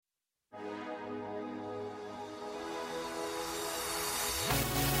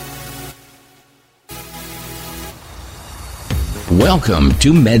Welcome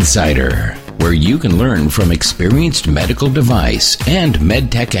to MedSider, where you can learn from experienced medical device and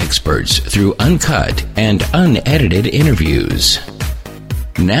medtech experts through uncut and unedited interviews.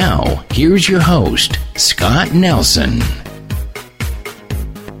 Now, here's your host, Scott Nelson.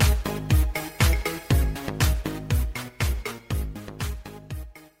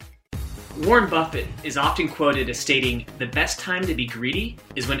 Warren Buffett is often quoted as stating, "The best time to be greedy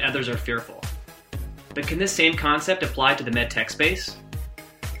is when others are fearful." But can this same concept apply to the medtech space?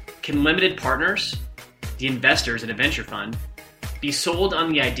 Can limited partners, the investors in a venture fund, be sold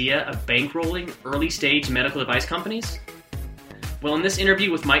on the idea of bankrolling early-stage medical device companies? Well, in this interview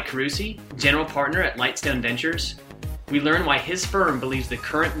with Mike Carusi, general partner at Lightstone Ventures, we learn why his firm believes the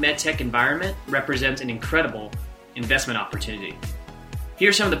current medtech environment represents an incredible investment opportunity.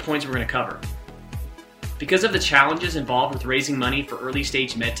 Here are some of the points we're going to cover. Because of the challenges involved with raising money for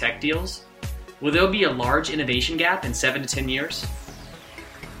early-stage medtech deals, will there be a large innovation gap in 7 to 10 years?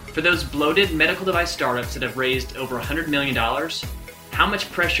 For those bloated medical device startups that have raised over $100 million, how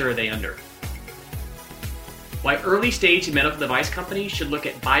much pressure are they under? Why early-stage medical device companies should look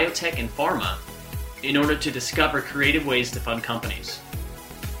at biotech and pharma in order to discover creative ways to fund companies.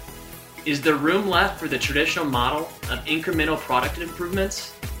 Is there room left for the traditional model of incremental product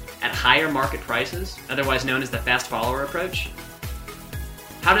improvements at higher market prices, otherwise known as the fast follower approach?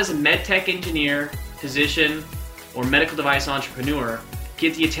 How does a medtech engineer, physician, or medical device entrepreneur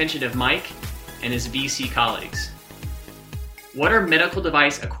get the attention of Mike and his VC colleagues? What are medical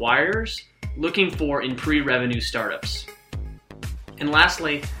device acquirers looking for in pre-revenue startups? And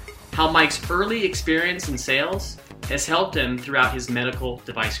lastly, how Mike's early experience in sales has helped him throughout his medical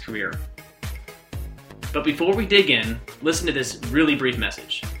device career. But before we dig in, listen to this really brief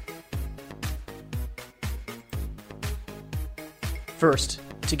message. First,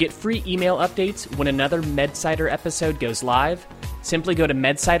 to get free email updates when another MedSider episode goes live, simply go to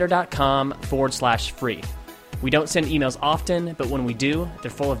medsider.com/free. We don't send emails often, but when we do, they're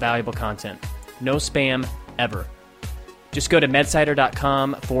full of valuable content. No spam, ever. Just go to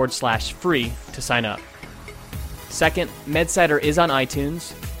medsider.com/free to sign up. Second, MedSider is on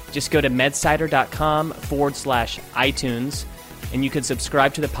iTunes. Just go to medsider.com/iTunes, and you can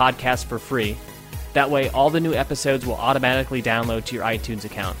subscribe to the podcast for free. That way, all the new episodes will automatically download to your iTunes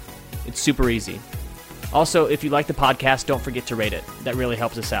account. It's super easy. Also, if you like the podcast, don't forget to rate it. That really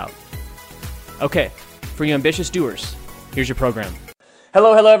helps us out. Okay, for you ambitious doers, here's your program.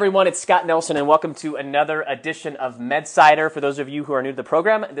 Hello everyone. It's Scott Nelson, and welcome to another edition of MedSider. For those of you who are new to the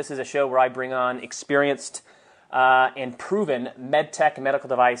program, this is a show where I bring on experienced and proven medtech and medical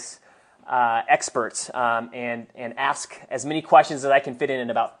device experts and ask as many questions as I can fit in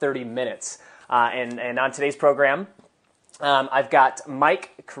about 30 minutes. And on today's program, I've got Mike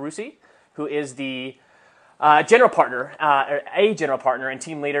Carusi, who is the general partner and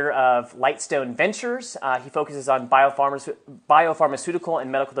team leader of Lightstone Ventures. He focuses on biopharmaceutical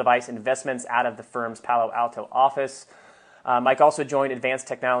and medical device investments out of the firm's Palo Alto office. Mike also joined Advanced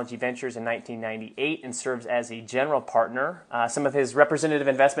Technology Ventures in 1998 and serves as a general partner. Some of his representative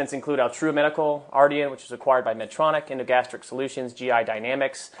investments include Altrua Medical, Ardian, which was acquired by Medtronic, Endogastric Solutions, GI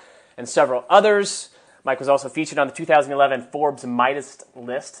Dynamics, and several others. Mike was also featured on the 2011 Forbes Midas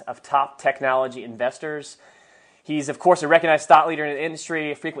list of top technology investors. He's, of course, a recognized thought leader in the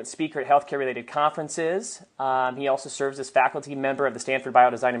industry, a frequent speaker at healthcare-related conferences. He also serves as faculty member of the Stanford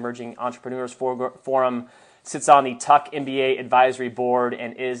Biodesign Emerging Entrepreneurs Forum, sits on the Tuck MBA Advisory Board,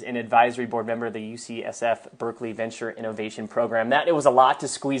 and is an advisory board member of the UCSF Berkeley Venture Innovation Program. It was a lot to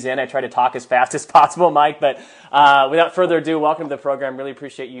squeeze in. I try to talk as fast as possible, Mike, but without further ado, welcome to the program. Really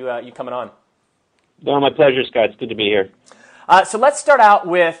appreciate you coming on. No, my pleasure, Scott. It's good to be here. So let's start out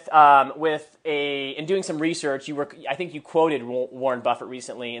with in doing some research. I think you quoted Warren Buffett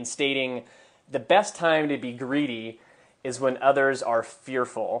recently in stating, "The best time to be greedy is when others are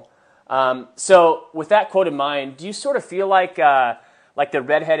fearful." So with that quote in mind, do you sort of feel like the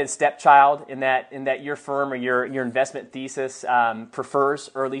redheaded stepchild in that your firm or your investment thesis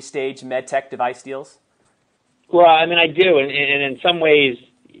prefers early stage med tech device deals? Well, I mean, I do, and in some ways,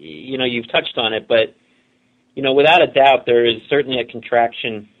 you've touched on it, but without a doubt, there is certainly a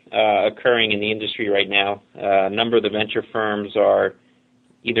contraction occurring in the industry right now. A number of the venture firms are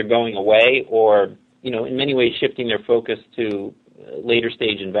either going away or, in many ways, shifting their focus to later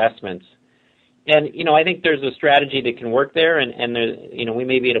stage investments. And, I think there's a strategy that can work there, and we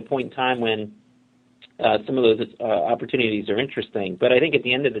may be at a point in time when some of those opportunities are interesting. But I think at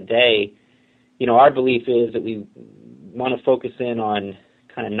the end of the day, our belief is that we want to focus in on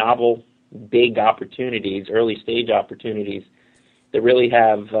kind of novel, big opportunities, early stage opportunities that really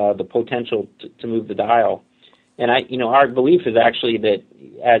have the potential to move the dial. And our belief is actually that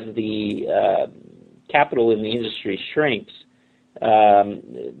as the capital in the industry shrinks,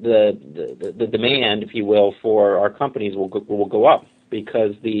 the demand, if you will, for our companies will go up,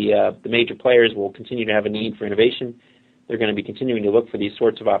 because the major players will continue to have a need for innovation. They're going to be continuing to look for these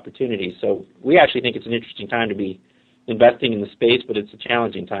sorts of opportunities. So we actually think it's an interesting time to be investing in the space, but it's a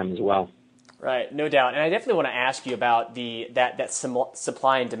challenging time as well. Right, no doubt. And I definitely want to ask you about that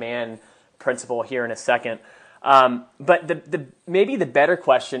supply and demand principle here in a second. But maybe the better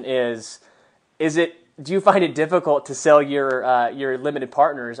question is do you find it difficult to sell your limited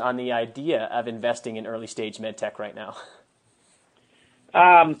partners on the idea of investing in early stage medtech right now?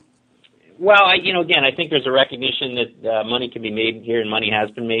 Well, again, I think there's a recognition that money can be made here, and money has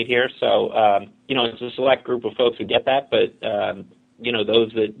been made here. So, it's a select group of folks who get that, but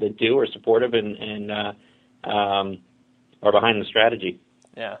those that do are supportive and are behind the strategy.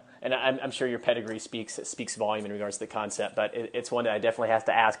 Yeah. And I'm sure your pedigree speaks volume in regards to the concept, but it's one that I definitely have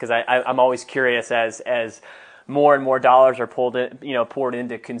to ask, because I'm always curious as more and more dollars are poured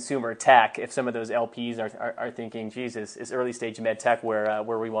into consumer tech, if some of those LPs are thinking, Jesus, is early stage med tech where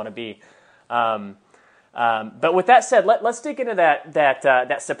we want to be. But with that said, let's dig into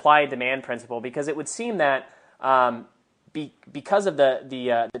that supply and demand principle, because it would seem that because of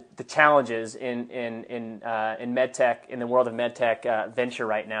the challenges in medtech, in the world of medtech venture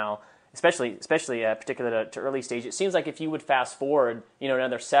right now, especially particularly to early stage, it seems like if you would fast forward,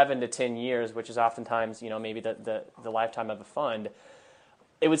 another 7 to 10 years, which is oftentimes maybe the lifetime of a fund,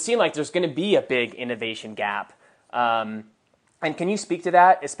 it would seem like there's going to be a big innovation gap. And can you speak to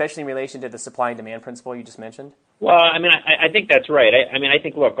that, especially in relation to the supply and demand principle you just mentioned? Well, I think that's right. I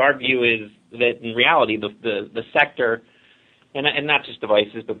think, look, our view is that in reality, the sector, and not just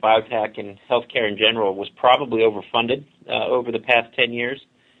devices, but biotech and healthcare in general, was probably overfunded over the past 10 years.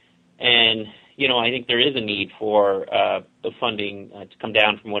 And, I think there is a need for the funding to come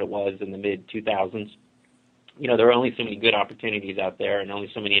down from what it was in the mid-2000s. There are only so many good opportunities out there and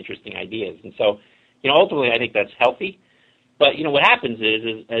only so many interesting ideas. And so, ultimately, I think that's healthy. But, what happens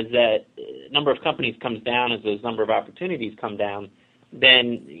is that number of companies comes down as those number of opportunities come down.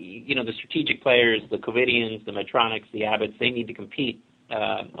 Then, the strategic players, the Covidians, the Medtronics, the Abbotts, they need to compete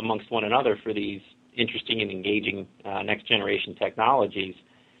amongst one another for these interesting and engaging next generation technologies.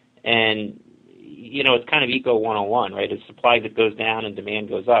 And, it's kind of Eco 101, right? As supply that goes down and demand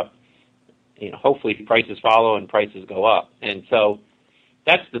goes up, hopefully prices follow and prices go up. And so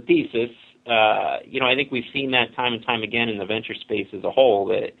that's the thesis. I think we've seen that time and time again in the venture space as a whole,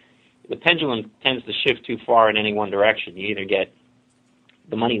 that the pendulum tends to shift too far in any one direction. You either get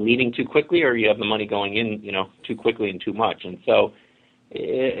the money leaving too quickly, or you have the money going in, too quickly and too much. And so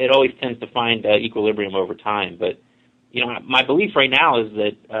it always tends to find equilibrium over time. But, my belief right now is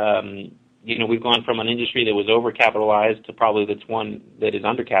that, we've gone from an industry that was overcapitalized to probably that's one that is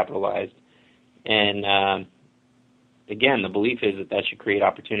undercapitalized. And, again, the belief is that should create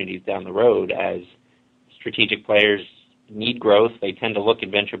opportunities down the road as strategic players need growth. They tend to look at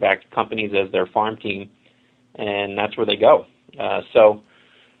venture-backed companies as their farm team, and that's where they go.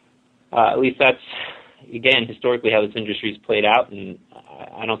 At least that's, again, historically how this industry has played out, and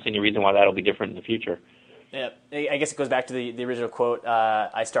I don't see any reason why that'll be different in the future. Yeah, I guess it goes back to the original quote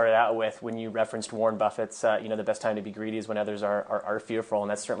I started out with when you referenced Warren Buffett's, the best time to be greedy is when others are fearful,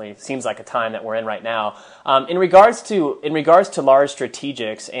 and that certainly seems like a time that we're in right now. In regards to large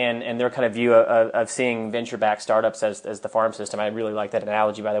strategics and their kind of view of seeing venture-backed startups as the farm system, I really like that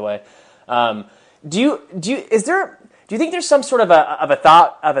analogy, by the way. Do you think there's some sort of a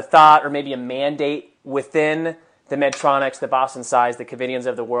thought or maybe a mandate within the Medtronics, the Boston Science, the Covidians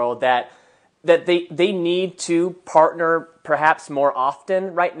of the world that they need to partner perhaps more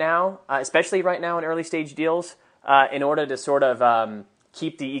often right now, especially right now in early stage deals, in order to sort of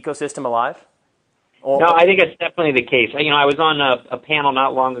keep the ecosystem alive? No, I think it's definitely the case. I was on a panel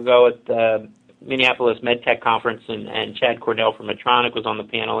not long ago at the Minneapolis MedTech Conference, and Chad Cornell from Medtronic was on the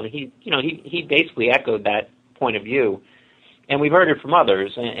panel, and he basically echoed that point of view, and we've heard it from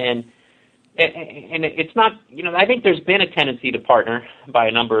others, and it's not, I think there's been a tendency to partner by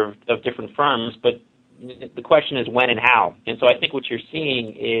a number of different firms, but the question is when and how. And so I think what you're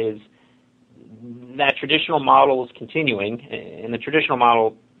seeing is that traditional model is continuing. In the traditional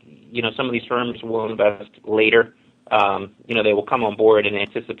model, some of these firms will invest later. They will come on board in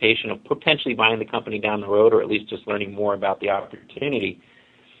anticipation of potentially buying the company down the road, or at least just learning more about the opportunity.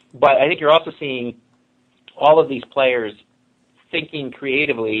 But I think you're also seeing all of these players thinking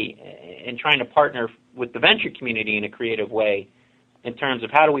creatively and trying to partner with the venture community in a creative way in terms of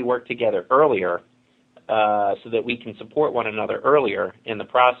how do we work together earlier so that we can support one another earlier in the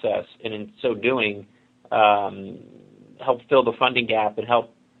process, and in so doing help fill the funding gap and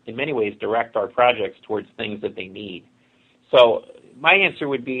help, in many ways, direct our projects towards things that they need. So my answer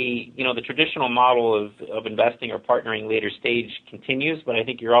would be, the traditional model of investing or partnering later stage continues, but I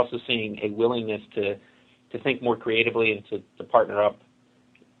think you're also seeing a willingness to think more creatively and to partner up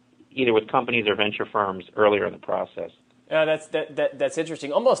either with companies or venture firms earlier in the process. That's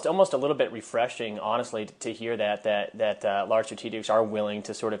interesting. Almost a little bit refreshing, honestly, to hear that large strategics are willing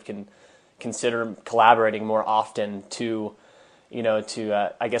to sort of consider collaborating more often to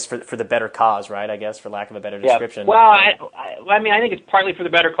I guess for the better cause, right? I guess, for lack of a better description. Yeah. Well, I think it's partly for the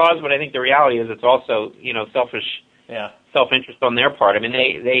better cause, but I think the reality is it's also self-interest on their part. I mean,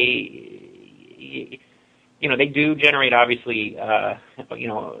 they do generate obviously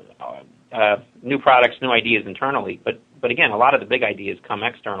new products, new ideas internally, but again, a lot of the big ideas come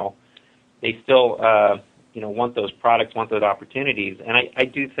external. They still want those products, want those opportunities, and I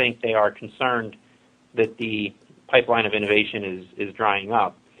do think they are concerned that the pipeline of innovation is drying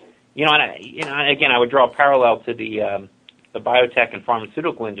up. Again, I would draw a parallel to the biotech and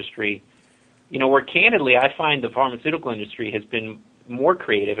pharmaceutical industry. Where candidly, I find the pharmaceutical industry has been more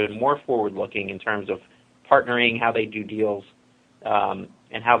creative and more forward-looking in terms of partnering, how they do deals, and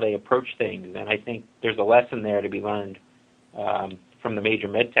how they approach things. And I think there's a lesson there to be learned from the major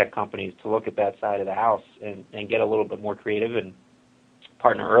med tech companies to look at that side of the house and get a little bit more creative and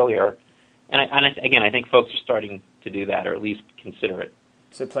partner earlier. And I think folks are starting to do that, or at least consider it.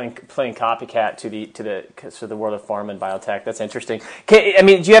 So playing copycat to the world of pharma and biotech. That's interesting. Do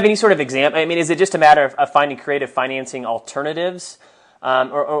you have any sort of example? I mean, is it just a matter of finding creative financing alternatives,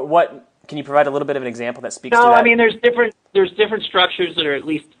 or what? Can you provide a little bit of an example that speaks to that? No, I mean, there's different structures that are at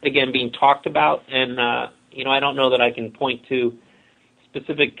least, again, being talked about, and I don't know that I can point to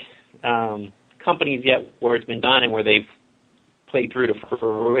specific companies yet where it's been done and where they've played through to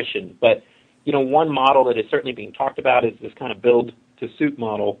fruition. But one model that is certainly being talked about is this kind of build-to-suit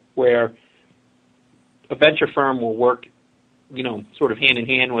model, where a venture firm will work, sort of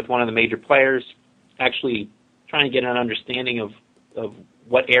hand-in-hand with one of the major players, actually trying to get an understanding of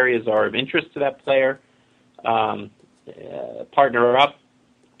what areas are of interest to that player, partner up,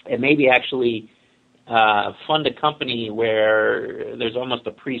 and maybe actually fund a company where there's almost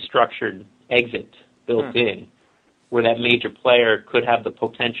a pre-structured exit built in, where that major player could have the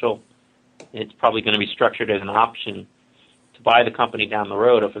potential. It's probably going to be structured as an option to buy the company down the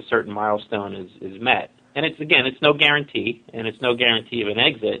road if a certain milestone is met. And it's no guarantee, and it's no guarantee of an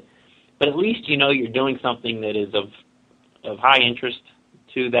exit, but at least you're doing something that is of high interest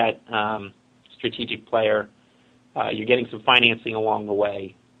to that strategic player. You're getting some financing along the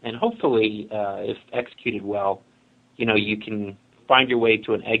way, and hopefully, if executed well, you can find your way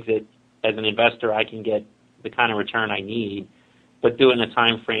to an exit. As an investor, I can get the kind of return I need, but do it in a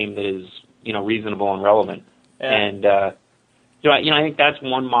time frame that is reasonable and relevant. Yeah. And I think that's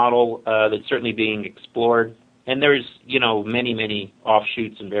one model that's certainly being explored, and there's many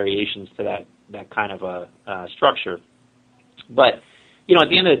offshoots and variations to that kind of a structure. But at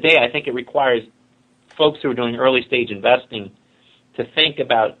the end of the day, I think it requires folks who are doing early stage investing to think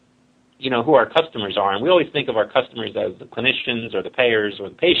about who our customers are, and we always think of our customers as the clinicians or the payers or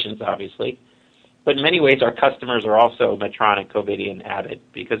the patients, obviously. But in many ways, our customers are also Medtronic, Covidien, Abbott,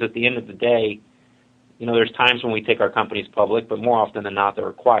 because at the end of the day, there's times when we take our companies public, but more often than not, they're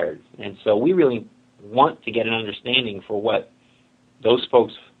acquired. And so we really want to get an understanding for what those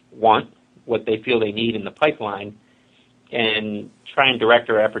folks want, what they feel they need in the pipeline, and try and direct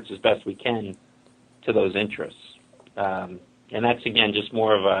our efforts as best we can to those interests. And that's, again, just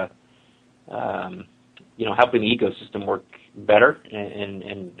more of a, helping the ecosystem work better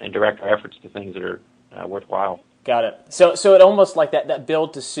and direct our efforts to things that are worthwhile. Got it. So it almost like that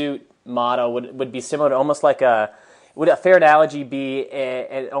build-to-suit model would be similar to almost like would a fair analogy be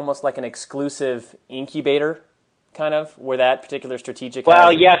almost like an exclusive incubator, kind of, where that particular strategic...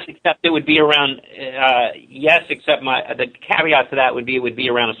 Well, yes, except it would be around... yes, except the caveat to that would be it would be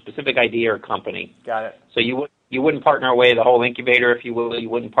around a specific idea or company. Got it. So you wouldn't partner away the whole incubator, if you will. You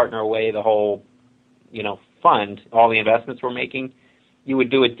wouldn't partner away the whole, fund, all the investments we're making. You would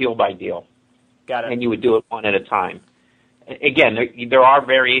do it deal by deal. Got it. And you would do it one at a time. Again, there are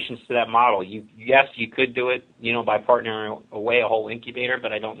variations to that model. Yes, you could do it, by partnering away a whole incubator,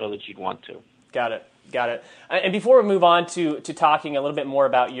 but I don't know that you'd want to. Got it. And before we move on to talking a little bit more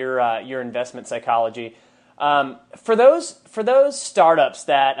about your investment psychology, for those startups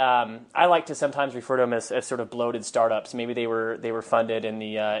that I like to sometimes refer to them as sort of bloated startups. Maybe they were funded in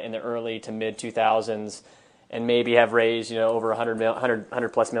the early to mid 2000s, and maybe have raised over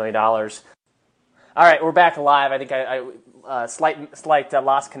 $100+ million. All right, we're back live. I think slight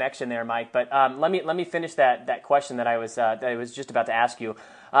lost connection there, Mike. But let me finish that question that I was just about to ask you.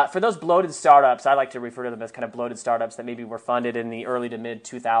 For those bloated startups, I like to refer to them as kind of bloated startups that maybe were funded in the early to mid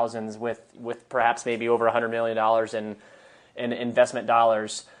 2000s with perhaps maybe over $100 million in investment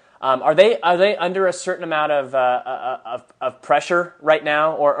dollars. Are they under a certain amount of pressure right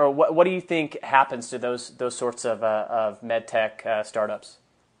now, or what do you think happens to those sorts of med tech startups?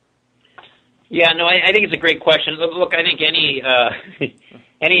 Yeah, no, I think it's a great question. Look, I think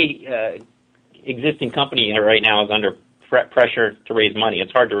any existing company right now is under pressure to raise money.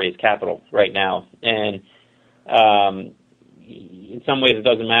 It's hard to raise capital right now, and in some ways it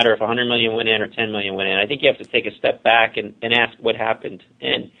doesn't matter if 100 million went in or 10 million went in. I think you have to take a step back and ask what happened.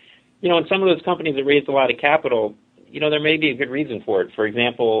 And in some of those companies that raised a lot of capital, there may be a good reason for it. For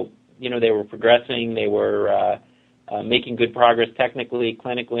example, they were progressing, they were making good progress technically,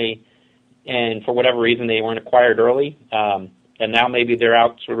 clinically, and for whatever reason they weren't acquired early. And now maybe they're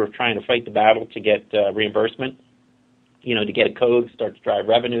out sort of trying to fight the battle to get reimbursement, to get a code, start to drive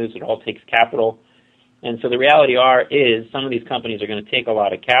revenues. It all takes capital. And so the reality is some of these companies are going to take a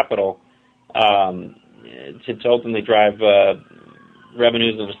lot of capital to ultimately drive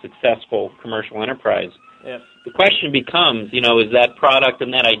revenues of a successful commercial enterprise. Yep. The question becomes, is that product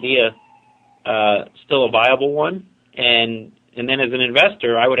and that idea still a viable one? And then as an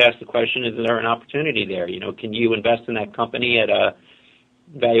investor, I would ask the question, is there an opportunity there? Can you invest in that company at a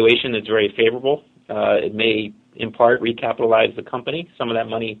valuation that's very favorable? It may, in part, recapitalize the company. Some of that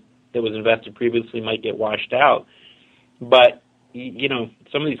money that was invested previously might get washed out. But,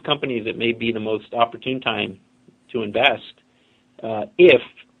 some of these companies, it may be the most opportune time to invest if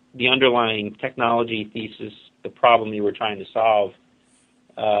the underlying technology thesis, the problem you were trying to solve,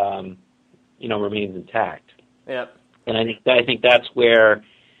 remains intact. Yep. And I think that's where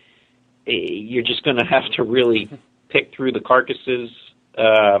you're just going to have to really pick through the carcasses,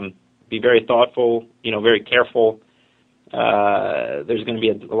 be very thoughtful, very careful. There's going to be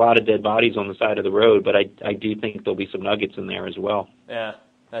a lot of dead bodies on the side of the road, but I do think there'll be some nuggets in there as well. Yeah,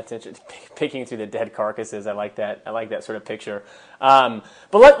 that's interesting. Picking through the dead carcasses, I like that. I like that sort of picture.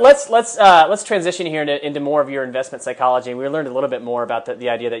 But let's transition here into more of your investment psychology. And we learned a little bit more about the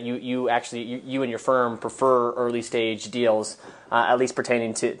idea that you and your firm prefer early stage deals, at least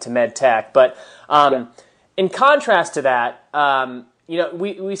pertaining to med tech. But in contrast to that,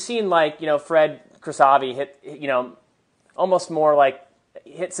 we've seen Fred Krisavi hit almost more like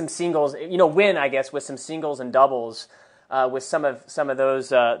hit some singles, win, I guess, with some singles and doubles with some of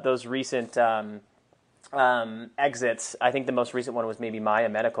those recent exits. I think the most recent one was maybe Maya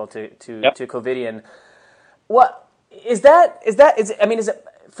Medical to Covidien. What is that? Is it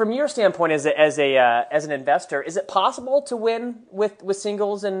from your standpoint as an investor? Is it possible to win with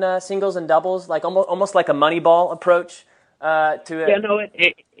singles and doubles, like almost like a Moneyball approach? To it? Yeah, no,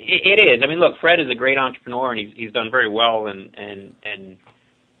 it is. I mean, look, Fred is a great entrepreneur, and he's done very well, and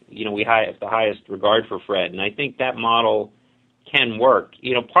we have the highest regard for Fred, and I think that model can work.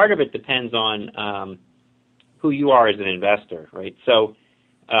 Part of it depends on who you are as an investor, right? So,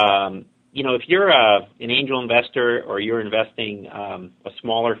 if you're an angel investor or you're investing a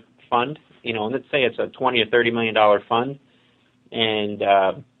smaller fund, and let's say it's a $20 or $30 million fund, and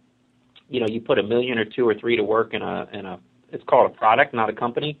you put $1 million or $2 or $3 to work in a it's called a product, not a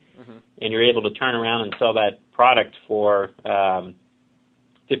company, and you're able to turn around and sell that product for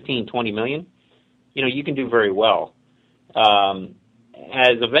 15, 20 million, you can do very well.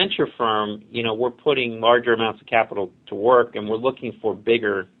 As a venture firm, we're putting larger amounts of capital to work, and we're looking for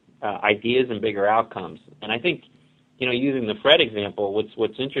bigger ideas and bigger outcomes. And I think, using the Fred example,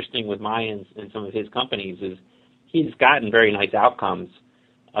 what's interesting with Maya and some of his companies is he's gotten very nice outcomes,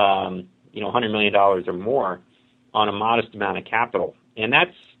 $100 million or more on a modest amount of capital. And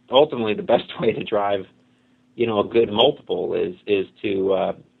that's ultimately the best way to drive, a good multiple is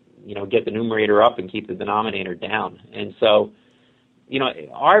to, get the numerator up and keep the denominator down. And so,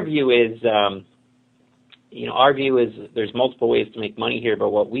 our view is there's multiple ways to make money here,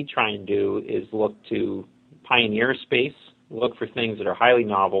 but what we try and do is look to pioneer space, look for things that are highly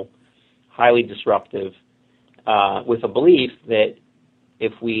novel, highly disruptive, with a belief that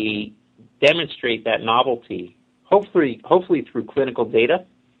if we demonstrate that novelty, hopefully through clinical data,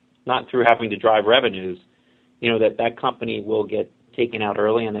 not through having to drive revenues, that company will get taken out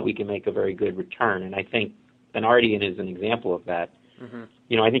early and that we can make a very good return. And I think Ardian is an example of that.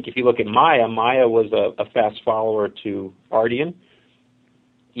 Mm-hmm. I think if you look at Maya was a fast follower to Ardian.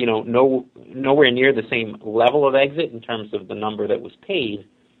 Nowhere near the same level of exit in terms of the number that was paid,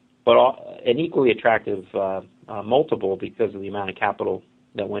 but an equally attractive multiple because of the amount of capital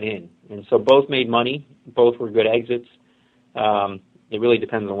that went in. And so both made money, both were good exits. It really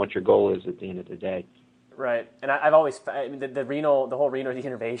depends on what your goal is at the end of the day. Right, and I've always the whole renal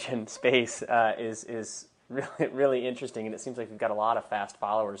denervation space is really interesting, and it seems like we've got a lot of fast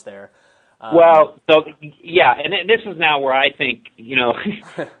followers there. Well, so yeah, and this is now where I think,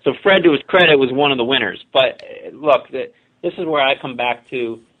 so Fred, to his credit, was one of the winners. But look, this is where I come back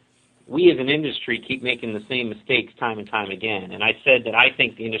to, we as an industry keep making the same mistakes time and time again. And I said that I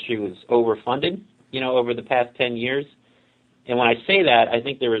think the industry was overfunded, over the past 10 years. And when I say that, I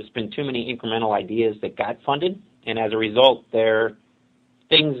think there has been too many incremental ideas that got funded, and as a result, they're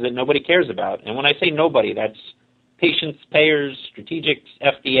things that nobody cares about. And when I say nobody, that's patients, payers, strategics,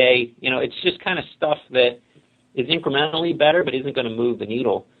 FDA. It's just kind of stuff that is incrementally better but isn't going to move the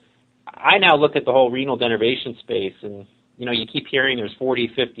needle. I now look at the whole renal denervation space, and, you keep hearing there's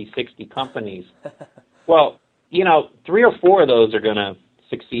 40, 50, 60 companies. Well, 3 or 4 of those are going to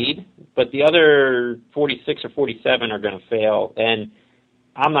succeed, but the other 46 or 47 are going to fail, and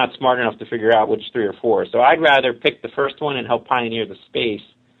I'm not smart enough to figure out which 3 or 4. So I'd rather pick the first one and help pioneer the space,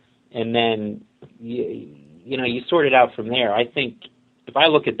 and then you sort it out from there. I think if I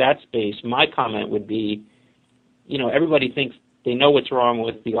look at that space, my comment would be, everybody thinks they know what's wrong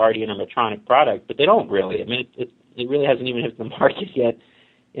with the Ardian or Medtronic product, but they don't really. I mean, it really hasn't even hit the market yet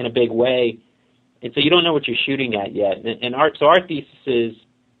in a big way. And so you don't know what you're shooting at yet. And our thesis is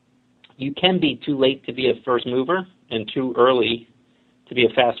you can be too late to be a first mover and too early to be a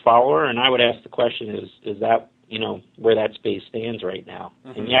fast follower. And I would ask the question, is that, where that space stands right now?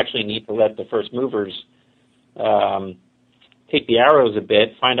 Mm-hmm. And you actually need to let the first movers take the arrows a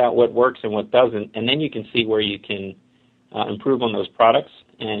bit, find out what works and what doesn't, and then you can see where you can improve on those products.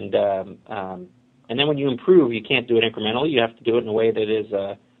 And then when you improve, you can't do it incrementally. You have to do it in a way that is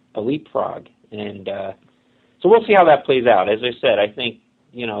a leapfrog. And so we'll see how that plays out. As I said, I think,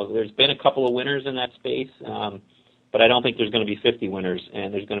 there's been a couple of winners in that space, but I don't think there's going to be 50 winners.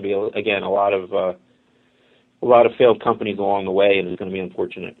 And there's going to be, again, a lot of failed companies along the way, and it's going to be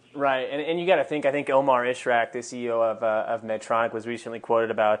unfortunate. Right, and you got to think. I think Omar Ishrak, the CEO of Medtronic, was recently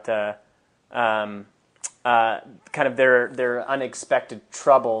quoted about kind of their unexpected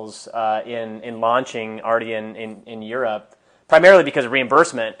troubles in launching Ardian in Europe, primarily because of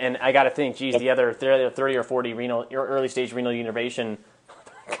reimbursement. And I got to think, geez, the other 30 or 40 early stage renal denervation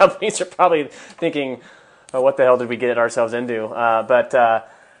companies are probably thinking, oh, what the hell did we get ourselves into? But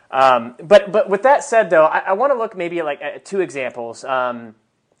with that said, though, I want to look maybe at 2 examples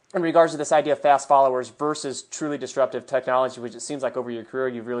in regards to this idea of fast followers versus truly disruptive technology, which it seems like over your career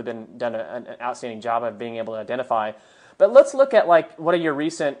you've really done an outstanding job of being able to identify. But let's look at what are your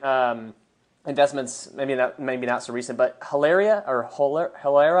recent investments? Maybe not so recent, but Hilera or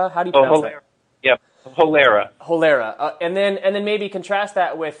Hilera? How do you pronounce that? Yeah, Hilera. And then maybe contrast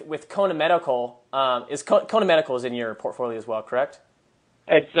that with Kona Medical. Kona Medical is in your portfolio as well, correct?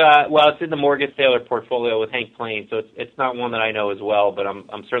 It's in the Morgan Stanley portfolio with Hank Plain, so it's not one that I know as well, but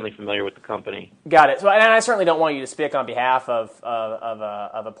I'm certainly familiar with the company. Got it. So, and I certainly don't want you to speak on behalf of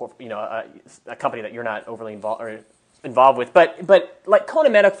a company that you're not overly involved with, but like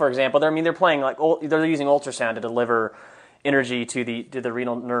Kona Medical, for example, they're using ultrasound to deliver energy to the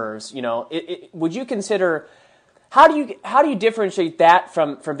renal nerves. Would you consider how do you differentiate that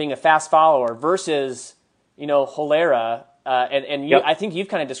from being a fast follower versus Hilera? Yep. I think you've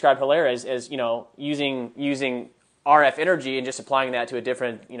kind of described Hilera as using RF energy and just applying that to a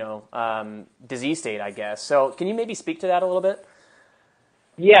different disease state, I guess. So can you maybe speak to that a little bit?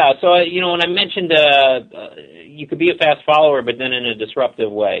 Yeah. So when I mentioned you could be a fast follower, but then in a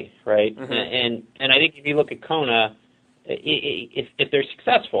disruptive way, right? Mm-hmm. And I think if you look at Kona, if they're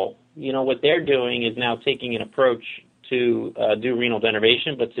successful, what they're doing is now taking an approach to do renal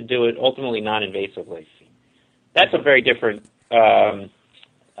denervation, but to do it ultimately non-invasively. That's a very different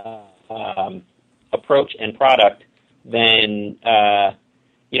approach and product than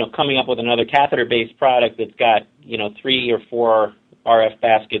coming up with another catheter-based product that's got 3 or 4 RF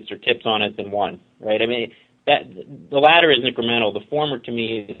baskets or tips on it than one, right? I mean, the latter is incremental. The former, to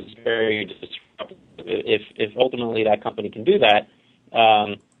me, is very disruptive. If ultimately that company can do that,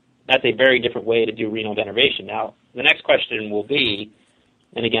 that's a very different way to do renal denervation. Now, the next question will be,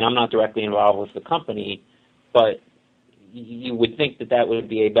 and again, I'm not directly involved with the company, but you would think that would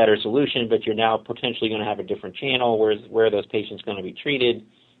be a better solution, but you're now potentially going to have a different channel. Where are those patients going to be treated?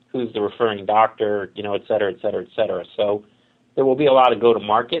 Who's the referring doctor? Et cetera, et cetera, et cetera. So there will be a lot of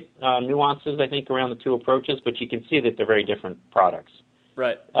go-to-market nuances, I think, around the 2 approaches, but you can see that they're very different products.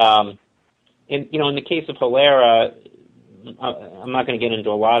 Right. In the case of Hilera, I'm not going to get into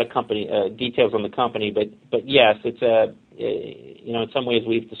a lot of company details on the company, but yes, it's in some ways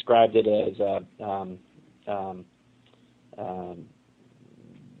we've described it as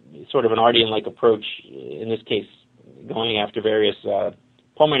sort of an Ardian-like approach, in this case going after various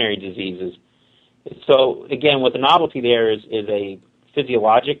pulmonary diseases. So again, what the novelty there is a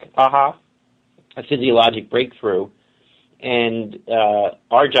physiologic aha, a physiologic breakthrough, and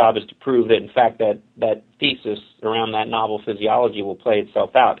our job is to prove that, in fact, that thesis around that novel physiology will play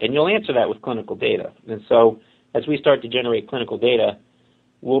itself out. And you'll answer that with clinical data. And so as we start to generate clinical data,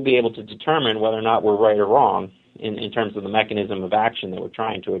 we'll be able to determine whether or not we're right or wrong in terms of the mechanism of action that we're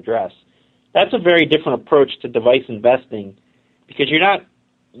trying to address. That's a very different approach to device investing, because you're not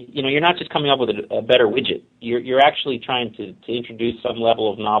just coming up with a better widget. You're actually trying to introduce some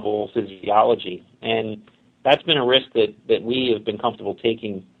level of novel physiology, and that's been a risk that we have been comfortable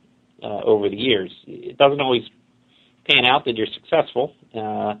taking over the years. It doesn't always pan out that you're successful,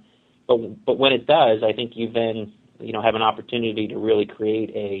 but when it does, I think you then have an opportunity to really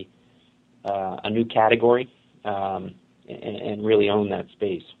create a new category and really own that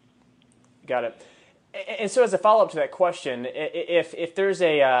space. Got it. And so, as a follow-up to that question, if there's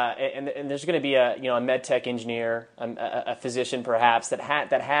and there's going to be a med tech engineer, a physician perhaps that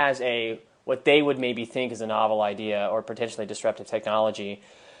has what they would maybe think is a novel idea or potentially disruptive technology,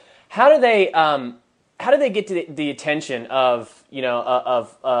 how do they get to the attention of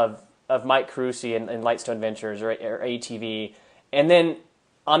Mike Carusi and Lightstone Ventures or ATV, and then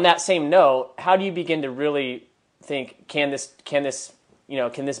on that same note, how do you begin to really think, can this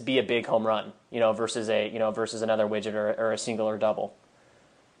be a big home run, versus another widget or a single or double?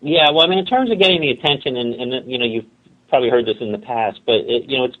 Yeah, well, I mean, in terms of getting the attention, and you've probably heard this in the past, but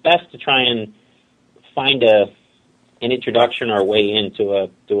it's best to try and find an introduction or a way into a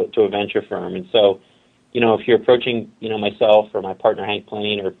venture firm. And so, if you're approaching myself or my partner Hank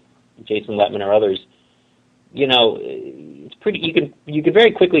Plain or Jason Lettman or others, it's pretty. You can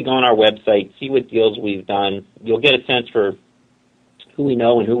very quickly go on our website, see what deals we've done. You'll get a sense for who we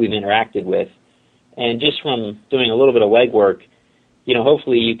know and who we've interacted with, and just from doing a little bit of legwork,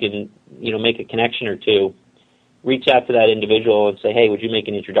 hopefully you can make a connection or two, reach out to that individual and say, hey, would you make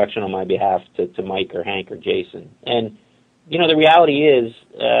an introduction on my behalf to Mike or Hank or Jason? And the reality is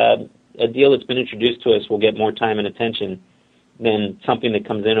a deal that's been introduced to us will get more time and attention than something that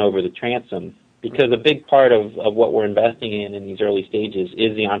comes in over the transom, because a big part of what we're investing in these early stages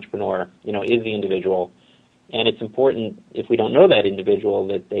is the entrepreneur, is the individual. And it's important, if we don't know that individual,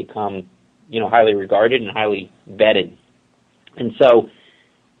 that they come, highly regarded and highly vetted. And so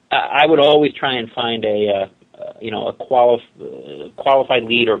I would always try and find a qualified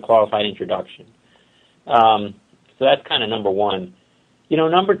lead or qualified introduction. So that's kind of number one.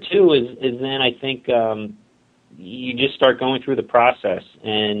 Number two is then I think you just start going through the process,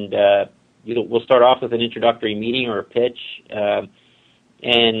 and we'll start off with an introductory meeting or a pitch,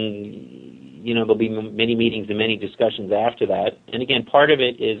 and there'll be many meetings and many discussions after that. And again, part of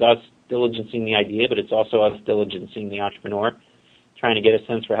it is us diligencing the idea, but it's also us diligencing the entrepreneur, trying to get a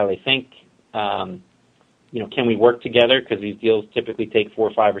sense for how they think. Can we work together? Because these deals typically take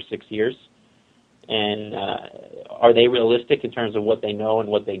 4, 5, or 6 years. And are they realistic in terms of what they know and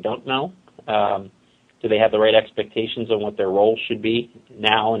what they don't know? Do they have the right expectations on what their role should be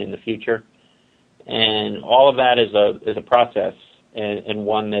now and in the future? And all of that is a process, and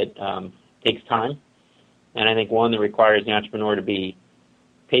one that takes time, and I think one that requires the entrepreneur to be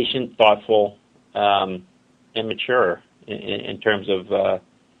patient, thoughtful, and mature in terms of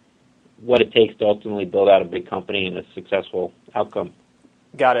what it takes to ultimately build out a big company and a successful outcome.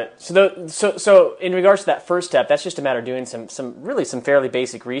 Got it. So in regards to that first step, that's just a matter of doing some fairly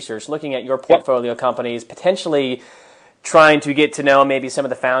basic research, looking at your portfolio companies, potentially trying to get to know maybe some of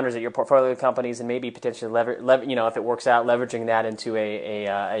the founders at your portfolio companies, and maybe potentially if it works out, leveraging that into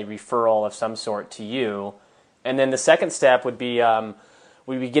a referral of some sort to you. And then the second step would be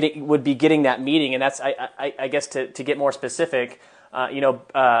getting that meeting, and that's I guess to get more specific.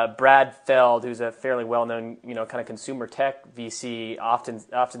 Brad Feld, who's a fairly well-known, kind of consumer tech VC,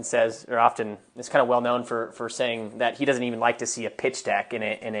 often says, or often is kind of well-known for saying that he doesn't even like to see a pitch deck in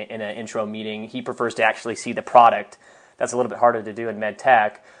an intro meeting. He prefers to actually see the product. That's a little bit harder to do in med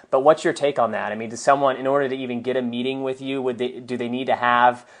tech. But what's your take on that? I mean, does someone, in order to even get a meeting with you, do they need to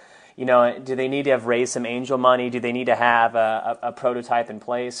have raised some angel money? Do they need to have a prototype in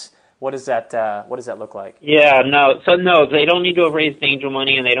place? What does that look like? Yeah, no, they don't need to have raised angel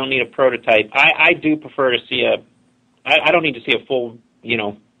money, and they don't need a prototype. I do prefer to see I don't need to see a full,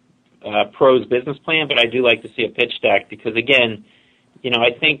 pros business plan, but I do like to see a pitch deck, because again,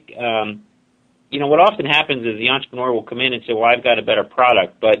 I think, what often happens is the entrepreneur will come in and say, well, I've got a better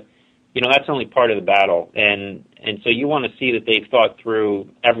product, but, that's only part of the battle. And so you want to see that they've thought through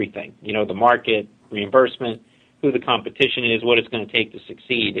everything, the market, reimbursement, who the competition is, what it's going to take to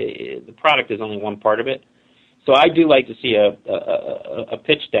succeed. The product is only one part of it. So I do like to see a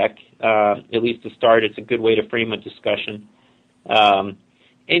pitch deck, at least to start. It's a good way to frame a discussion. And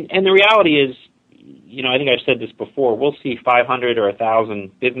the reality is, I think I've said this before, we'll see 500 or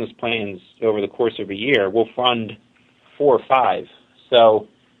 1,000 business plans over the course of a year. We'll fund 4 or 5. So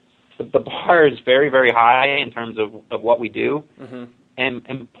the bar is very, very high in terms of what we do. Mm-hmm.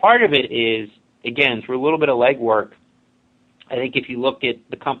 And part of it is, again, through a little bit of legwork, I think if you look at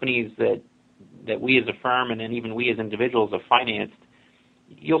the companies that we as a firm and then even we as individuals have financed,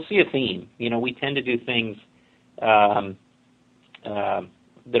 you'll see a theme. We tend to do things that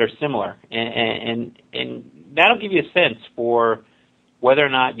are similar. And that'll give you a sense for whether or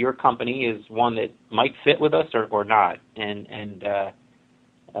not your company is one that might fit with us or not. I'm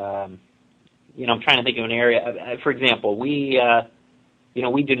trying to think of an area. For example, we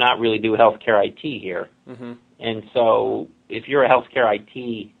do not really do healthcare IT here. Mm-hmm. And so if you're a healthcare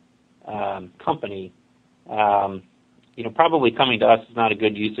IT company, probably coming to us is not a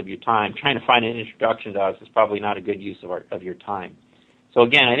good use of your time. Trying to find an introduction to us is probably not a good use of your time. So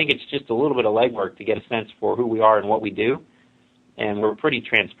again, I think it's just a little bit of legwork to get a sense for who we are and what we do, and we're pretty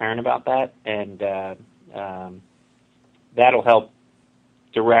transparent about that, and that'll help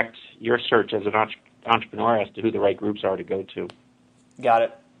direct your search as an entrepreneur as to who the right groups are to go to. Got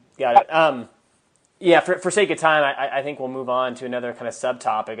it. For sake of time, I think we'll move on to another kind of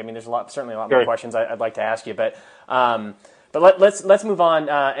subtopic. I mean, there's certainly a lot more questions I'd like to ask you, but let's move on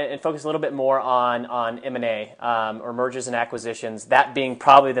and focus a little bit more on M&A or mergers and acquisitions. That being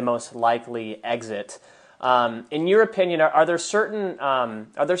probably the most likely exit. In your opinion, are there certain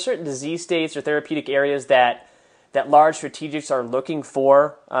disease states or therapeutic areas that large strategics are looking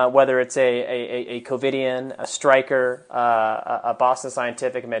for, whether it's a Covidien, a Stryker, a Boston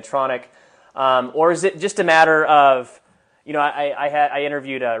Scientific, a Medtronic, or is it just a matter of, I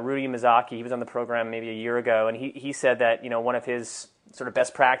interviewed Rudy Mizaki. He was on the program maybe a year ago, and he said that one of his sort of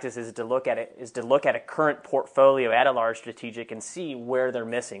best practices is to look at a current portfolio at a large strategic and see where they're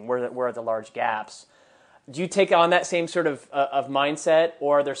missing, where are the large gaps. Do you take on that same sort of mindset,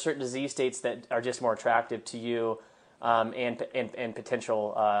 or are there certain disease states that are just more attractive to you and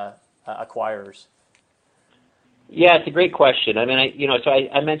potential acquirers? Yeah, it's a great question. I mean,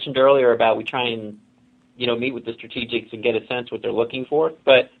 I mentioned earlier about we try and meet with the strategics and get a sense what they're looking for.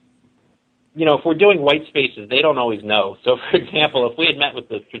 But if we're doing white spaces, they don't always know. So, for example, if we had met with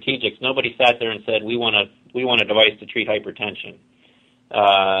the strategics, nobody sat there and said we want a device to treat hypertension.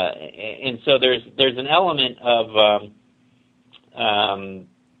 And so there's an element of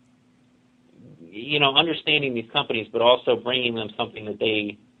understanding these companies, but also bringing them something that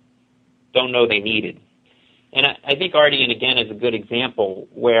they don't know they needed. And I think Ardian, again, is a good example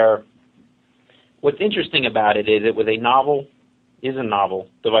where what's interesting about it is it was a novel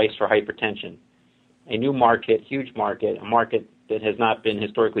device for hypertension, a new market, huge market, a market that has not been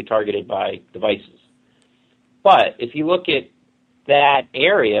historically targeted by devices. But if you look at that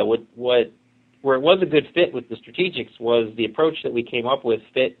area, where it was a good fit with the strategics was the approach that we came up with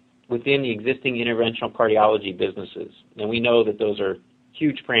fit within the existing interventional cardiology businesses. And we know that those are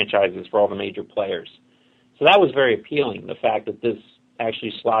huge franchises for all the major players. So that was very appealing, the fact that this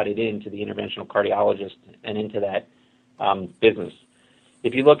actually slotted into the interventional cardiologist and into that business.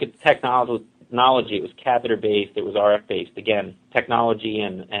 If you look at the technology, it was catheter-based, it was RF-based. Again, technology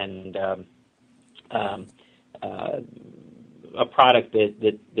and a product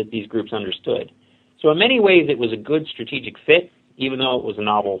that these groups understood. So in many ways, it was a good strategic fit, even though it was a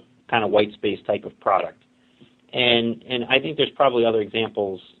novel kind of white space type of product. And I think there's probably other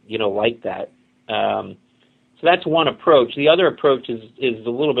examples, like that. So that's one approach. The other approach is a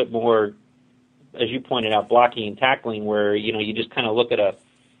little bit more, as you pointed out, blocking and tackling, where you just kind of look at a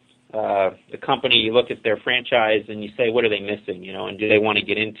company, you look at their franchise, and you say, what are they missing? And do they want to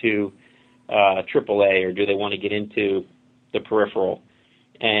get into AAA, or do they want to get into the peripheral?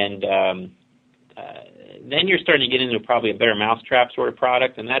 And then you're starting to get into probably a better mousetrap sort of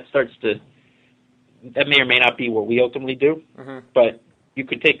product, and that may or may not be what we ultimately do, but you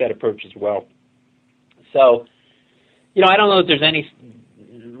could take that approach as well. So, I don't know if there's any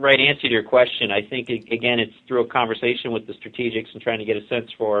right answer to your question. I think, again, it's through a conversation with the strategics and trying to get a sense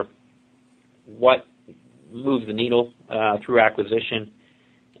for what moves the needle through acquisition.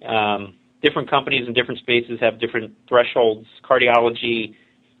 Different companies in different spaces have different thresholds. Cardiology,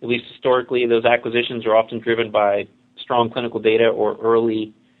 at least historically, those acquisitions are often driven by strong clinical data or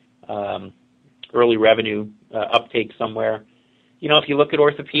early revenue uptake somewhere. If you look at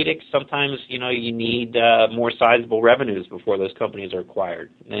orthopedics, sometimes, you need more sizable revenues before those companies are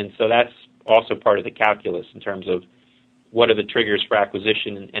acquired. And so that's also part of the calculus in terms of what are the triggers for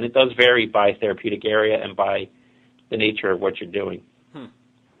acquisition, and it does vary by therapeutic area and by the nature of what you're doing.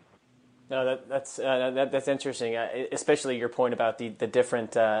 No, that's interesting, especially your point about the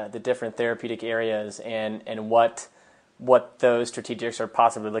different therapeutic areas and what those strategics are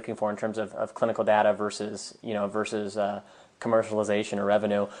possibly looking for in terms of clinical data versus commercialization or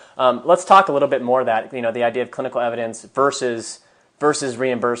revenue. Let's talk a little bit more of that. The idea of clinical evidence versus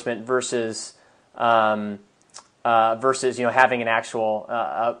reimbursement versus having an actual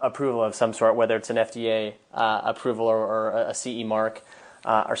approval of some sort, whether it's an FDA approval or a CE mark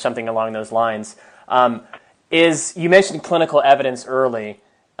or something along those lines. You mentioned clinical evidence earlier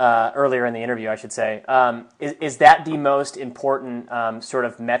in the interview, I should say. Is that the most important sort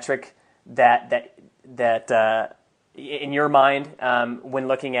of metric that in your mind when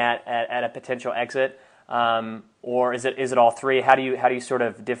looking at a potential exit, or is it all three? How do you sort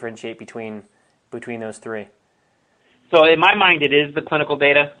of differentiate between those three? So in my mind, it is the clinical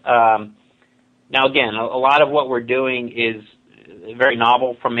data. Now, again, a lot of what we're doing is very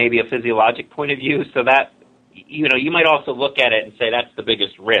novel from maybe a physiologic point of view. So that, you might also look at it and say that's the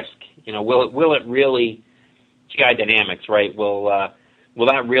biggest risk. Will it really, GI dynamics, right? Will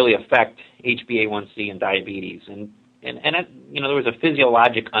that really affect HbA1c and diabetes? And there was a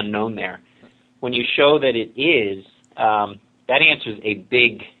physiologic unknown there. When you show that it is, that answers a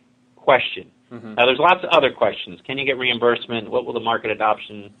big question. Mm-hmm. Now, there's lots of other questions. Can you get reimbursement? What will the market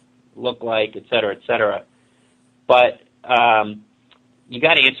adoption look like, et cetera, et cetera? But you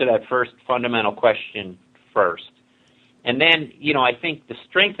got to answer that first fundamental question first. And then, I think the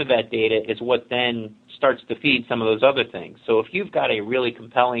strength of that data is what then starts to feed some of those other things. So if you've got a really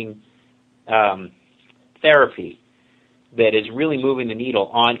compelling therapy that is really moving the needle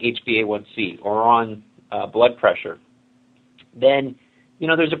on HbA1c or on blood pressure, then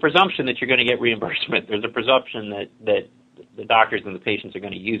there's a presumption that you're going to get reimbursement. There's a presumption that the doctors and the patients are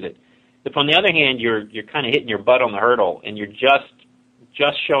going to use it. If on the other hand you're kind of hitting your butt on the hurdle and you're just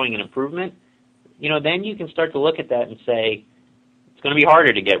showing an improvement, then you can start to look at that and say it's going to be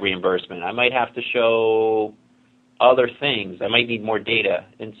harder to get reimbursement. I might have to show other things. I might need more data.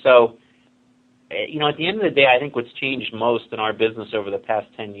 And so, at the end of the day, I think what's changed most in our business over the past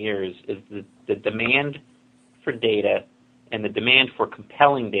 10 years is the demand for data and the demand for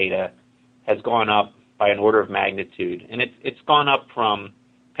compelling data has gone up by an order of magnitude. And it's gone up from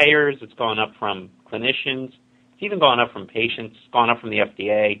payers, it's gone up from clinicians, it's even gone up from patients, it's gone up from the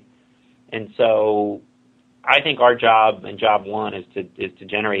FDA. And so I think our job and job one is to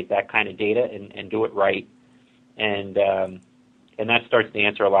generate that kind of data and do it right. And that starts to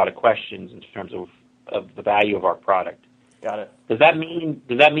answer a lot of questions in terms of the value of our product. Got it. Does that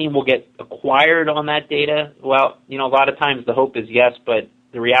mean we'll get acquired on that data? Well, a lot of times the hope is yes, but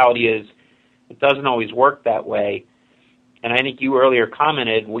the reality is it doesn't always work that way. And I think you earlier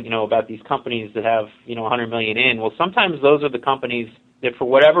commented, about these companies that have, $100 million in. Well, sometimes those are the companies that for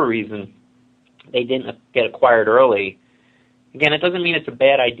whatever reason they didn't get acquired early. Again, it doesn't mean it's a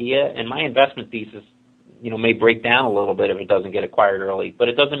bad idea, and my investment thesis, may break down a little bit if it doesn't get acquired early, but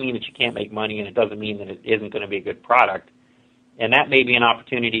it doesn't mean that you can't make money, and it doesn't mean that it isn't going to be a good product. And that may be an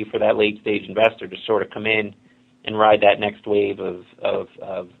opportunity for that late-stage investor to sort of come in and ride that next wave of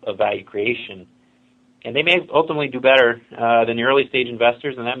value creation. And they may ultimately do better than the early-stage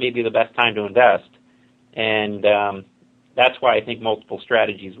investors, and that may be the best time to invest. And that's why I think multiple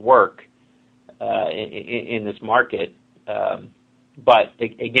strategies work in this market. But,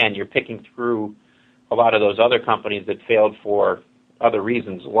 again, you're picking through a lot of those other companies that failed for other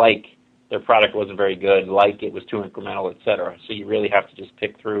reasons, like their product wasn't very good, like it was too incremental, et cetera. So you really have to just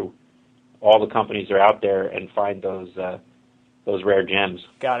pick through all the companies that are out there and find those rare gems.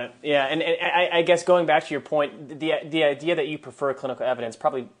 Got it. Yeah, and I guess going back to your point, the idea that you prefer clinical evidence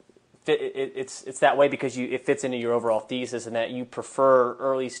probably it's that way because it fits into your overall thesis, and that you prefer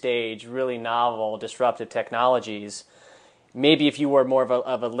early stage, really novel, disruptive technologies. Maybe if you were more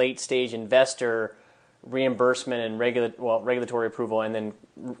of a late stage investor, reimbursement and regulatory approval, and then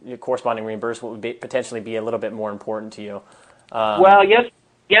corresponding reimbursement would potentially be a little bit more important to you. Well, yes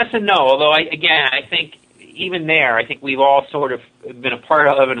and no. Although I think even there, I think we've all sort of been a part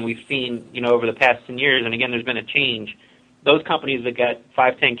of, and we've seen, over the past 10 years, and again, there's been a change. Those companies that got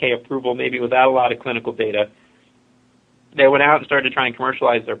 510K approval, maybe without a lot of clinical data, they went out and started to try and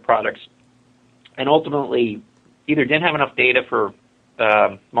commercialize their products, and ultimately either didn't have enough data for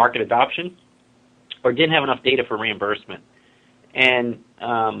market adoption or didn't have enough data for reimbursement. And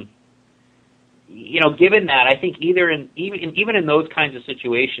given that, I think even in those kinds of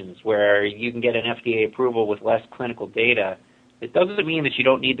situations where you can get an FDA approval with less clinical data, it doesn't mean that you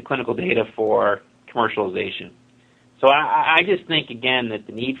don't need the clinical data for commercialization. So I just think, again, that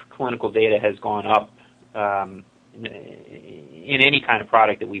the need for clinical data has gone up in any kind of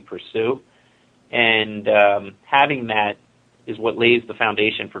product that we pursue. And having that is what lays the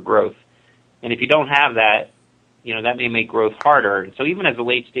foundation for growth. And if you don't have that, that may make growth harder. And so even as a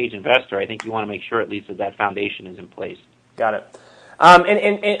late-stage investor, I think you want to make sure at least that foundation is in place. Got it.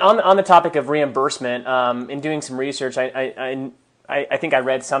 And on the topic of reimbursement, in doing some research, I think I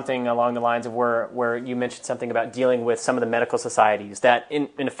read something along the lines of where you mentioned something about dealing with some of the medical societies that in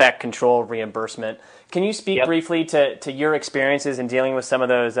effect control reimbursement. Can you speak briefly to your experiences in dealing with some of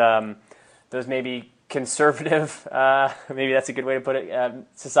those maybe conservative, maybe that's a good way to put it,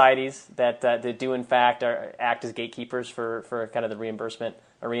 societies that do in fact act as gatekeepers for kind of the reimbursement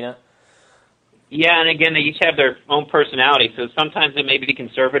arena? Yeah, and again, they each have their own personality. So sometimes it may be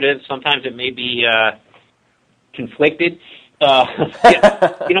conservative, sometimes it may be conflicted. There's a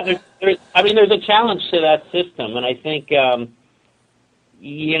challenge to that system, and I think, I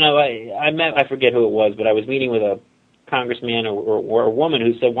forget who it was, but I was meeting with a congressman or a woman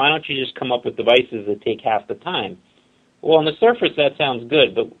who said, why don't you just come up with devices that take half the time? Well, on the surface, that sounds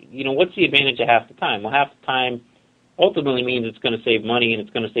good, but, what's the advantage of half the time? Well, half the time ultimately means it's going to save money, and it's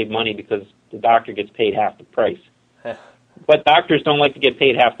going to save money because the doctor gets paid half the price. But doctors don't like to get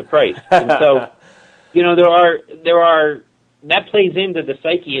paid half the price. And so, there are that plays into the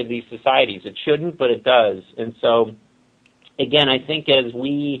psyche of these societies. It shouldn't, but it does. And so, again, I think as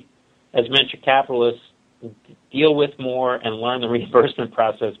we, as venture capitalists, deal with more and learn the reimbursement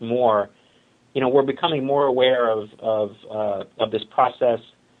process more, we're becoming more aware of this process,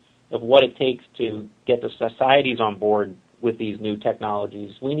 of what it takes to get the societies on board with these new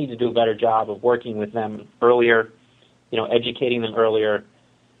technologies. We need to do a better job of working with them earlier, educating them earlier,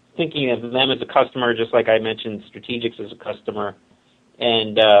 thinking of them as a customer, just like I mentioned, strategics as a customer.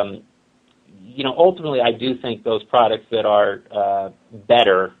 And, ultimately I do think those products that are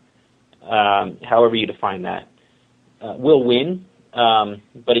better, however you define that, will win.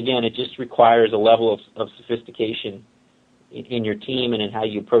 But again, it just requires a level of sophistication in your team and in how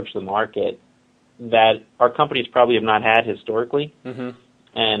you approach the market that our companies probably have not had historically, and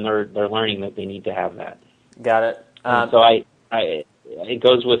they're learning that they need to have that. Got it. So it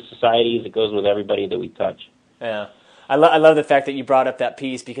goes with societies, it goes with everybody that we touch. Yeah, I love the fact that you brought up that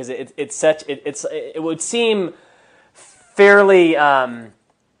piece, because it would seem fairly.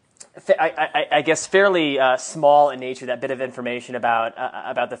 I guess fairly small in nature, that bit of information about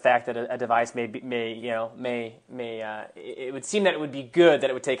the fact that a device may it would seem that it would be good that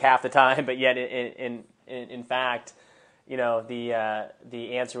it would take half the time, but yet in fact, the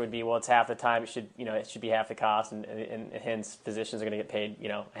answer would be, well, it's half the time, it should be half the cost, and hence physicians are going to get paid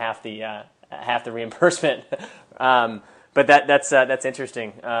half the reimbursement. But that's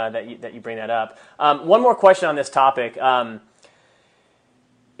interesting that you bring that up. One more question on this topic.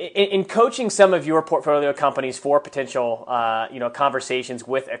 In coaching some of your portfolio companies for potential, conversations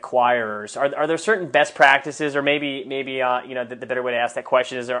with acquirers, are there certain best practices, or maybe the better way to ask that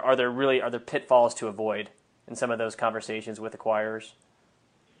question is, are there pitfalls to avoid in some of those conversations with acquirers?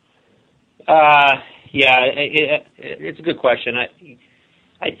 It's a good question. I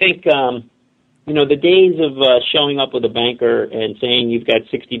think the days of showing up with a banker and saying you've got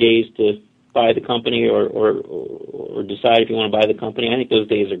 60 days to buy the company or decide if you want to buy the company, I think those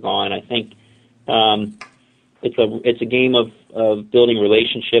days are gone. I think it's a game of building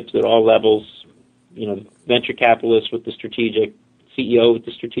relationships at all levels, venture capitalists with the strategic, CEO with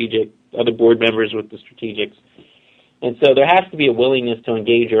the strategic, other board members with the strategics. And so there has to be a willingness to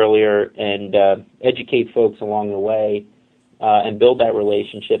engage earlier and educate folks along the way and build that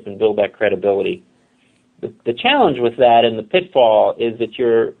relationship and build that credibility. The challenge with that and the pitfall is that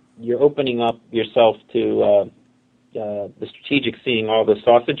you're opening up yourself to the strategic seeing all the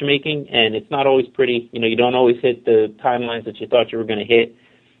sausage making, and it's not always pretty. You don't always hit the timelines that you thought you were going to hit.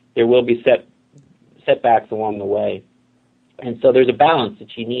 There will be setbacks along the way. And so there's a balance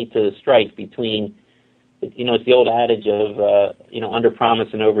that you need to strike between, it's the old adage of, under promise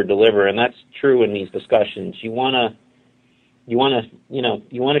and over deliver, and that's true in these discussions. You want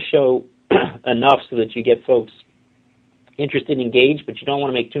to show enough so that you get folks interested and engaged, but you don't want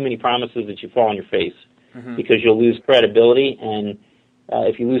to make too many promises that you fall on your face, because you'll lose credibility, and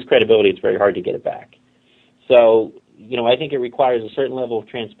if you lose credibility, it's very hard to get it back. So, I think it requires a certain level of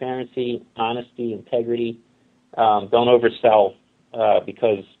transparency, honesty, integrity. Don't oversell,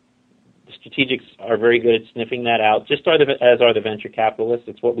 because the strategics are very good at sniffing that out, as are the venture capitalists.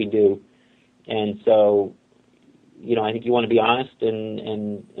 It's what we do. And so, I think you want to be honest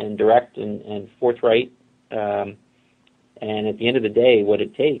and direct and forthright, And at the end of the day, what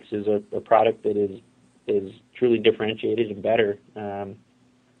it takes is a product that is truly differentiated and better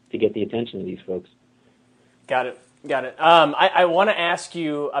to get the attention of these folks. Got it. I want to ask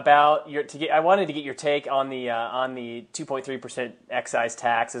you about I wanted to get your take on the 2.3% excise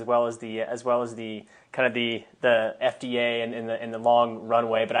tax, as well as the kind of the FDA and the long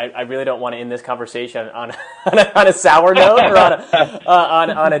runway. But I really don't want to end this conversation on a sour note or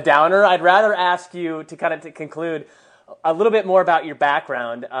on a downer. I'd rather ask you to conclude a little bit more about your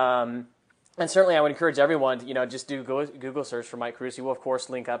background. And certainly, I would encourage everyone to just do Google search for Mike Carusi. We'll of course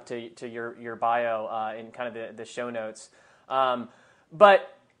link up to your bio in kind of the show notes.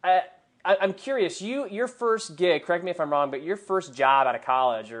 But I'm curious. Your first gig, correct me if I'm wrong, but your first job out of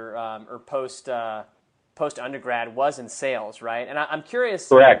college or post undergrad was in sales, right? And I'm curious,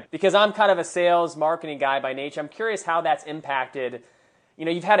 correct, because I'm kind of a sales marketing guy by nature. I'm curious how that's impacted.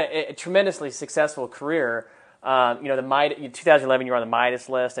 You've had a tremendously successful career. The 2011, you were on the Midas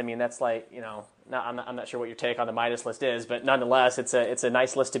list. I mean, that's like, I'm not sure what your take on the Midas list is, but nonetheless, it's a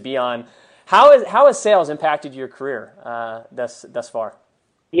nice list to be on. How has sales impacted your career thus far?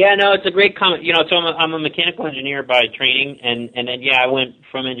 Yeah, no, it's a great comment. So I'm a mechanical engineer by training, and then I went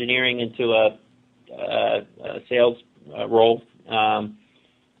from engineering into a sales role. At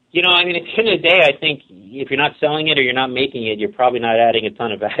the end of the day, I think if you're not selling it or you're not making it, you're probably not adding a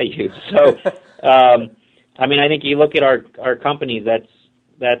ton of value. So. I think you look at our companies.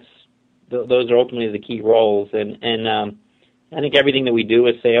 Those are ultimately the key roles, and I think everything that we do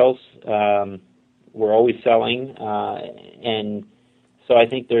is sales. We're always selling, and so I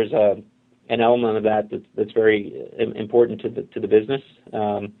think there's an element of that that's very important to the business.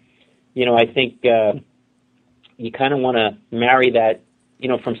 I think you kind of want to marry that.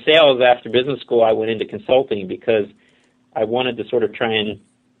 From sales after business school, I went into consulting because I wanted to sort of try and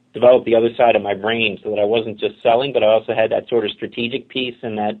develop the other side of my brain so that I wasn't just selling, but I also had that sort of strategic piece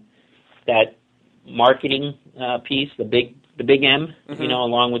and that marketing piece, the big M, mm-hmm.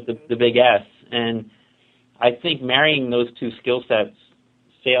 Along with the big S. And I think marrying those two skill sets,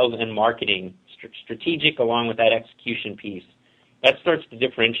 sales and marketing, strategic along with that execution piece, that starts to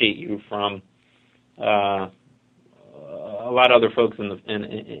differentiate you from a lot of other folks in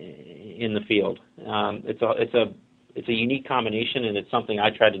the field. It's a unique combination, and it's something I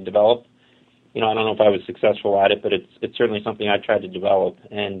tried to develop. I don't know if I was successful at it, but it's certainly something I tried to develop.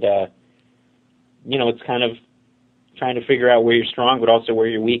 And it's kind of trying to figure out where you're strong, but also where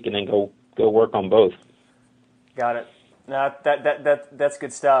you're weak, and then go work on both. Got it. No, that's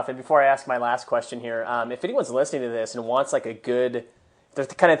good stuff. And before I ask my last question here, if anyone's listening to this and wants like they're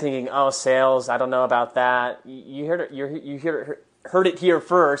kind of thinking, oh, sales, I don't know about that. You heard it here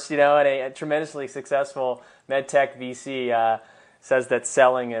first, and a tremendously successful medtech VC says that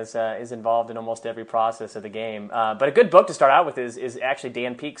selling is involved in almost every process of the game. But a good book to start out with is actually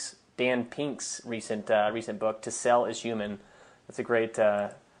Dan Pink's recent book, To Sell is Human. That's a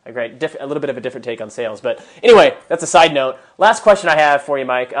little bit of a different take on sales. But anyway, that's a side note. Last question I have for you,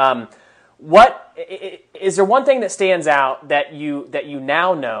 Mike. What is there one thing that stands out that you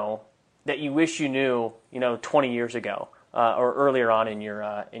now know that you wish you knew, 20 years ago? Or earlier on in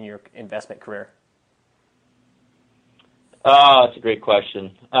your investment career? Oh, that's a great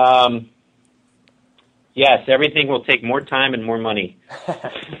question. Yes, everything will take more time and more money.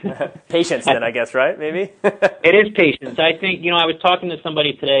 Patience, then, I guess, right? Maybe. It is patience. I think I was talking to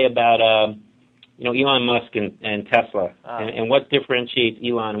somebody today about Elon Musk and Tesla and what differentiates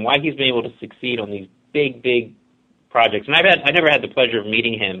Elon and why he's been able to succeed on these big projects. And I never had the pleasure of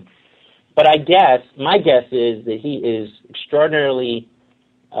meeting him. But my guess is that he is extraordinarily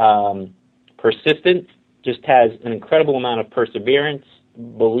persistent, just has an incredible amount of perseverance,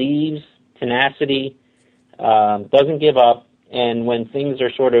 believes, tenacity, doesn't give up, and when things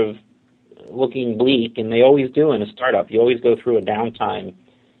are sort of looking bleak, and they always do in a startup, you always go through a downtime,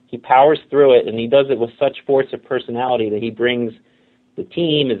 he powers through it, and he does it with such force of personality that he brings the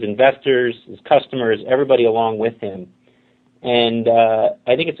team, his investors, his customers, everybody along with him. And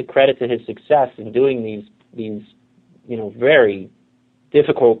I think it's a credit to his success in doing these very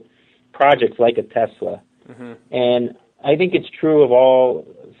difficult projects like a Tesla. Mm-hmm. And I think it's true of all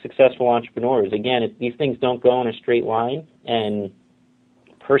successful entrepreneurs. Again, these things don't go in a straight line, and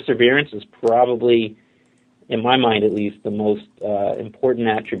perseverance is probably, in my mind at least, the most important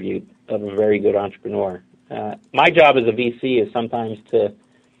attribute of a very good entrepreneur. My job as a VC is sometimes to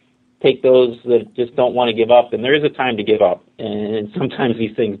take those that just don't want to give up, and there is a time to give up, and sometimes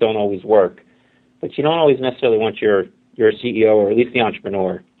these things don't always work. But you don't always necessarily want your CEO, or at least the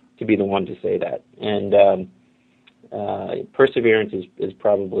entrepreneur, to be the one to say that. And perseverance is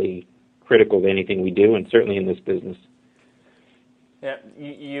probably critical to anything we do, and certainly in this business. Yeah,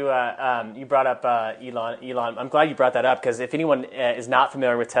 you brought up Elon. I'm glad you brought that up, because if anyone is not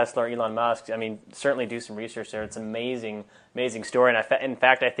familiar with Tesla or Elon Musk, I mean, certainly do some research there. It's an amazing story. And in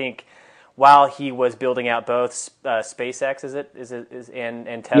fact, I think while he was building out both SpaceX,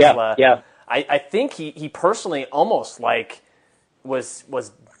 and Tesla, yeah. I think he personally almost like was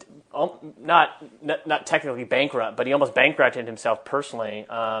not technically bankrupt, but he almost bankrupted himself personally.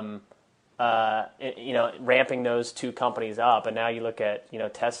 Ramping those two companies up, and now you look at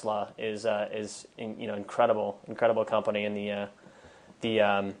Tesla is incredible company, and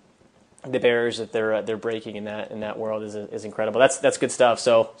the barriers that they're breaking in that world is incredible. That's good stuff.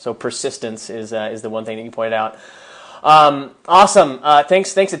 So persistence is the one thing that you pointed out. Awesome.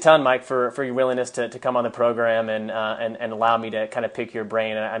 Thanks a ton, Mike, for your willingness to come on the program and allow me to kind of pick your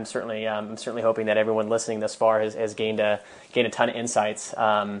brain. And I'm certainly hoping that everyone listening thus far has gained a ton of insights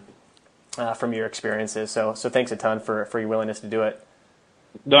from your experiences. So thanks a ton for your willingness to do it.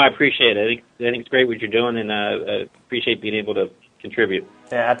 No, I appreciate it. I think it's great what you're doing, and I appreciate being able to contribute.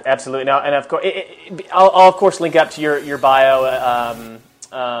 Yeah, absolutely. Now, and of course, I'll of course link up to your bio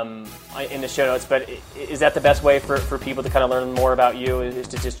in the show notes. But is that the best way for people to kind of learn more about you? Is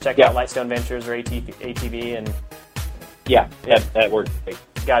to just check out Lightstone Ventures or ATV and? Yeah, that works great.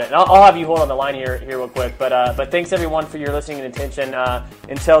 Got it. And I'll have you hold on the line here real quick. But thanks everyone for your listening and attention.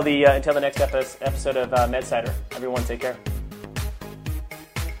 Until the next episode of MedSider. Everyone, take care.